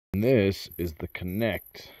And this is the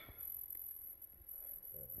Connect.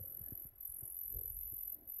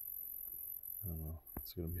 I don't know.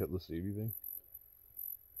 It's going to be able to see anything.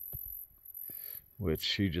 Which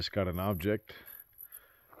she just got an object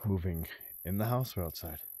moving in the house or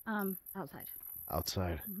outside? Outside.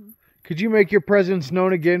 Outside. Mm-hmm. Could you make your presence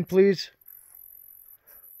known again, please?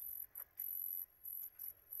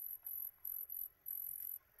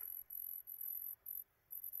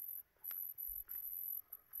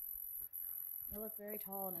 It looked very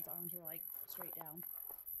tall and its arms were like straight down.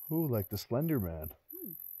 Ooh, like the Slender Man.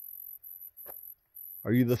 Hmm.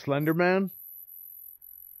 Are you the Slender Man?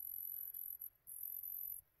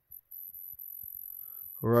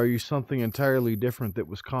 Or are you something entirely different that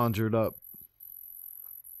was conjured up?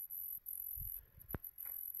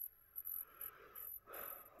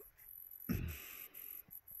 You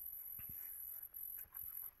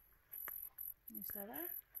still there?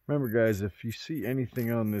 Remember, guys, if you see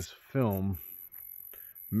anything on this film,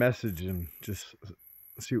 message and just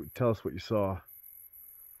tell us what you saw.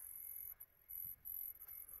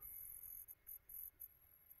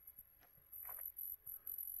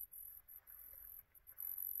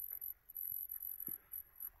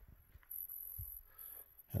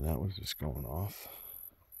 And that was just going off.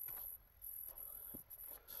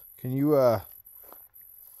 Can you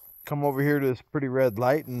come over here to this pretty red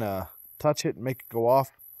light and touch it and make it go off?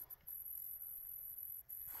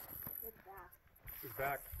 It's back. It's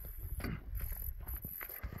back.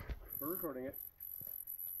 We're recording it.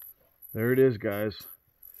 There it is, guys.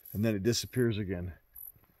 And then it disappears again.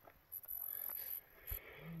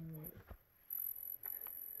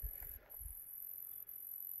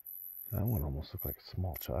 That one almost looked like a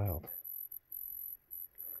small child.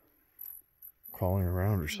 Crawling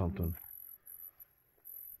around or something.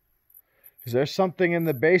 Is there something in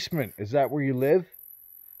the basement? Is that where you live?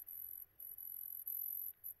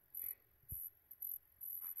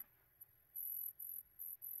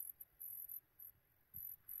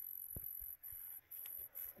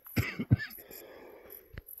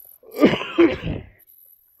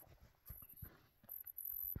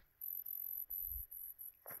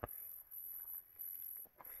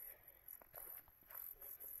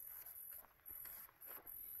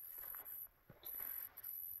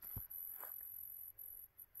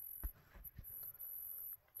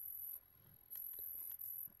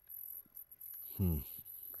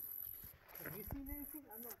 Have you seen anything?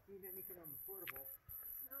 I'm not seeing anything on the portable.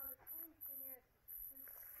 No, the funny thing is,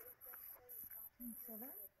 still there?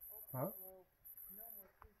 Huh? No more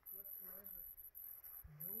peaks whatsoever.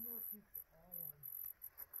 No more peaks at all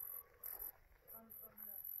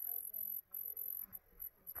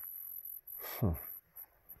on. Huh.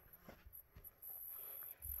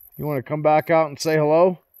 You want to come back out and say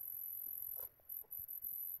hello?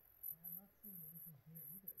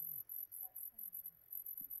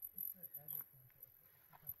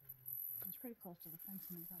 It's pretty close to the fence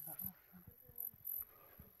and we got that left one.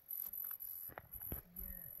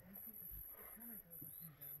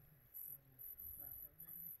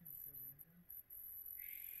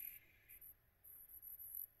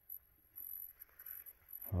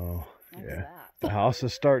 Oh, What's yeah. that? The house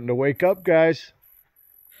is starting to wake up, guys.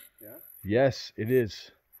 Yeah? Yes, it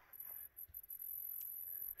is.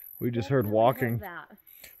 We just heard walking. That.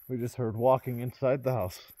 We just heard walking inside the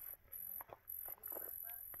house.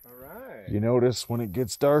 All right. You notice when it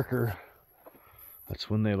gets darker, that's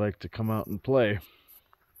when they like to come out and play.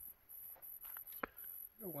 I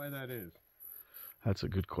don't know why that is. That's a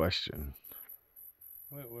good question.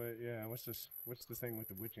 What, yeah, what's the thing with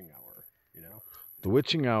the witching hour, you know? The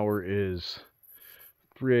witching hour is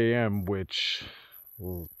 3 a.m., which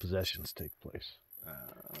possessions take place.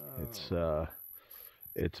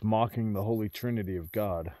 It's mocking the Holy Trinity of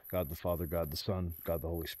God. God the Father, God the Son, God the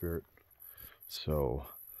Holy Spirit. So,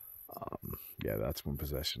 yeah, that's when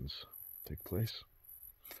possessions take place.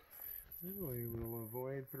 We will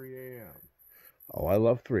avoid 3 a.m. Oh, I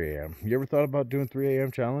love 3 a.m. You ever thought about doing 3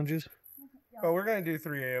 a.m. challenges? Oh, we're going to do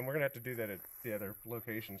 3 a.m. We're going to have to do that at the other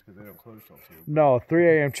locations because they don't close till 2. No,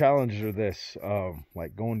 3 a.m. challenges are this.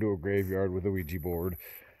 Like going to a graveyard with a Ouija board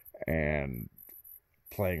and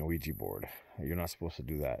playing a Ouija board. You're not supposed to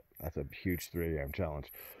do that. That's a huge 3 a.m.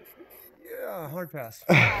 challenge. Yeah, hard pass.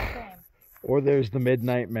 Or there's the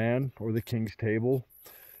Midnight Man or the King's Table.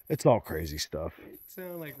 It's all crazy stuff.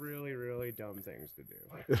 Sound like really, really dumb things to do.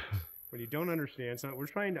 When you don't understand something, we're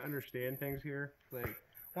trying to understand things here. Like,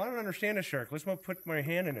 well, I don't understand a shark. Let's put my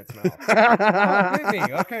hand in its mouth. Oh, hit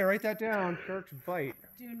me. Okay, write that down. Sharks bite.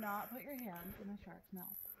 Do not put your hand in a shark's mouth.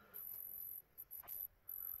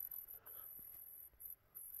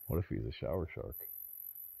 What if he's a shower shark?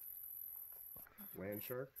 Land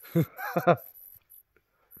shark.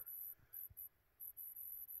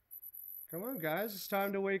 Come on, guys. It's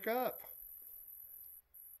time to wake up.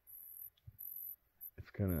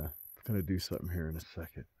 It's gonna do something here in a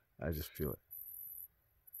second. I just feel it.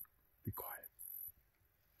 Be quiet.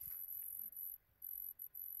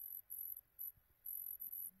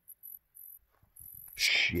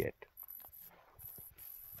 Shit.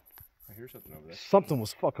 I hear something over there. Something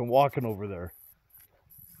was fucking walking over there.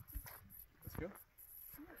 Let's go.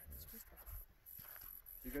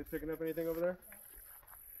 You guys picking up anything over there?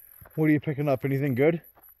 What are you picking up? Anything good?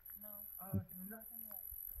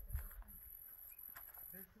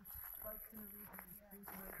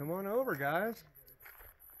 Come on over, guys.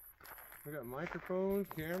 We got microphones,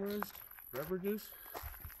 cameras, beverages.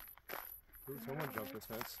 Ooh, someone jumped this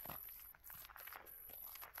fence.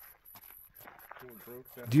 Someone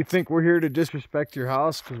broke that. Do you think we're here to disrespect your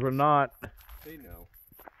house? Because we're not. They know.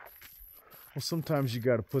 Well, sometimes you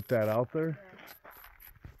got to put that out there.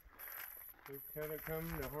 We kind of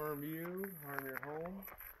come to harm you, harm your home,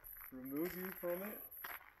 remove you from it.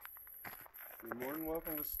 You're more than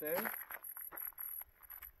welcome to stay.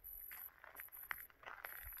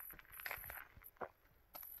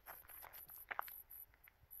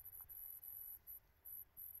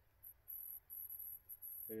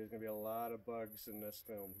 There's gonna be a lot of bugs in this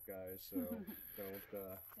film, guys. So don't. They like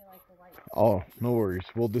the light. Oh, no worries.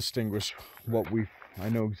 We'll distinguish what we. I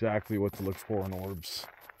know exactly what to look for in orbs,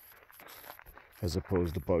 as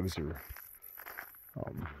opposed to bugs or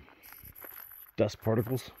dust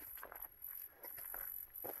particles.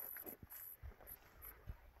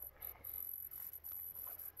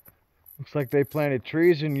 Looks like they planted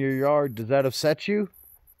trees in your yard. Does that upset you?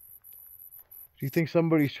 Do you think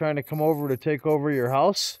somebody's trying to come over to take over your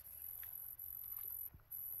house?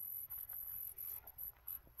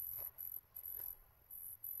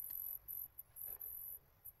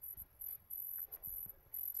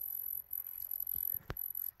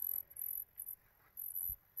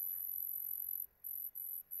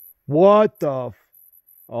 What the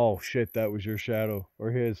Oh shit, that was your shadow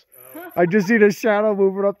or his. I just seen a shadow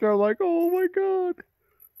moving up there. I'm like, oh my god.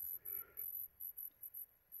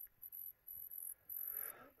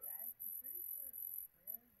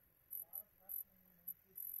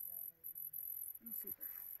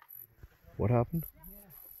 What happened?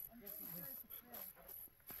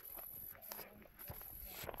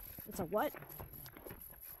 It's a what?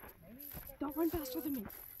 Don't run faster than me.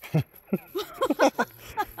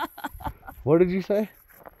 What did you say?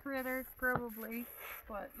 Critter, probably,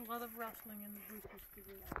 but a lot of rustling in the bushes to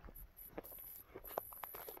do that.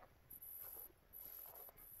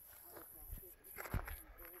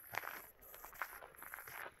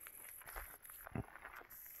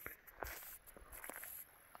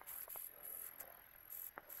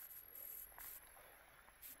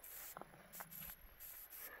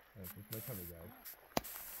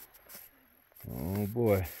 Oh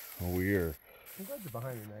boy, we are I'm glad you're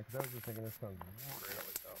behind me, man, because I was just thinking this sounds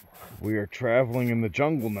really dumb. we are traveling in the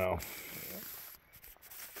jungle now.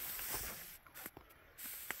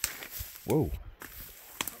 Whoa.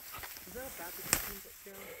 Is that a bat that just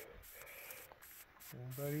came down?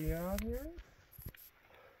 Anybody out here?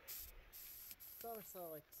 Thought I saw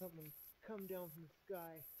like something come down from the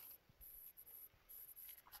sky.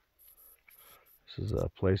 This is a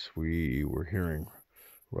place we were hearing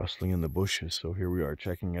rustling in the bushes, so here we are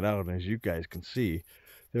checking it out. And as you guys can see,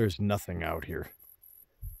 there's nothing out here.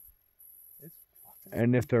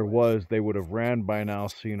 And if there was, they would have ran by now,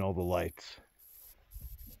 seen all the lights.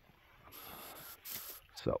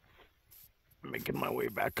 So, making my way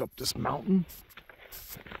back up this mountain.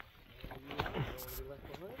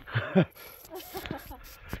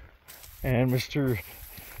 And Mr.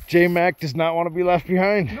 J Mac does not want to be left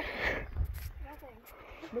behind. Nope. Nothing.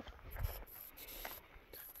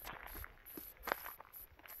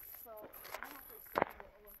 So, I don't know if it's what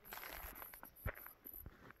we're looking for.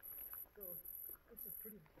 So this is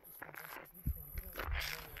pretty interesting. Get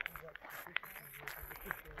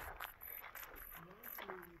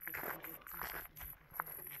out what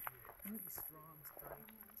maybe Strong's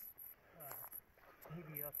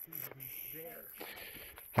maybe I'll see if he's there.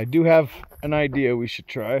 I do have an idea we should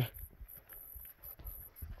try.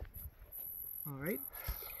 All right.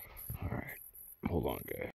 All right. Hold on, guys.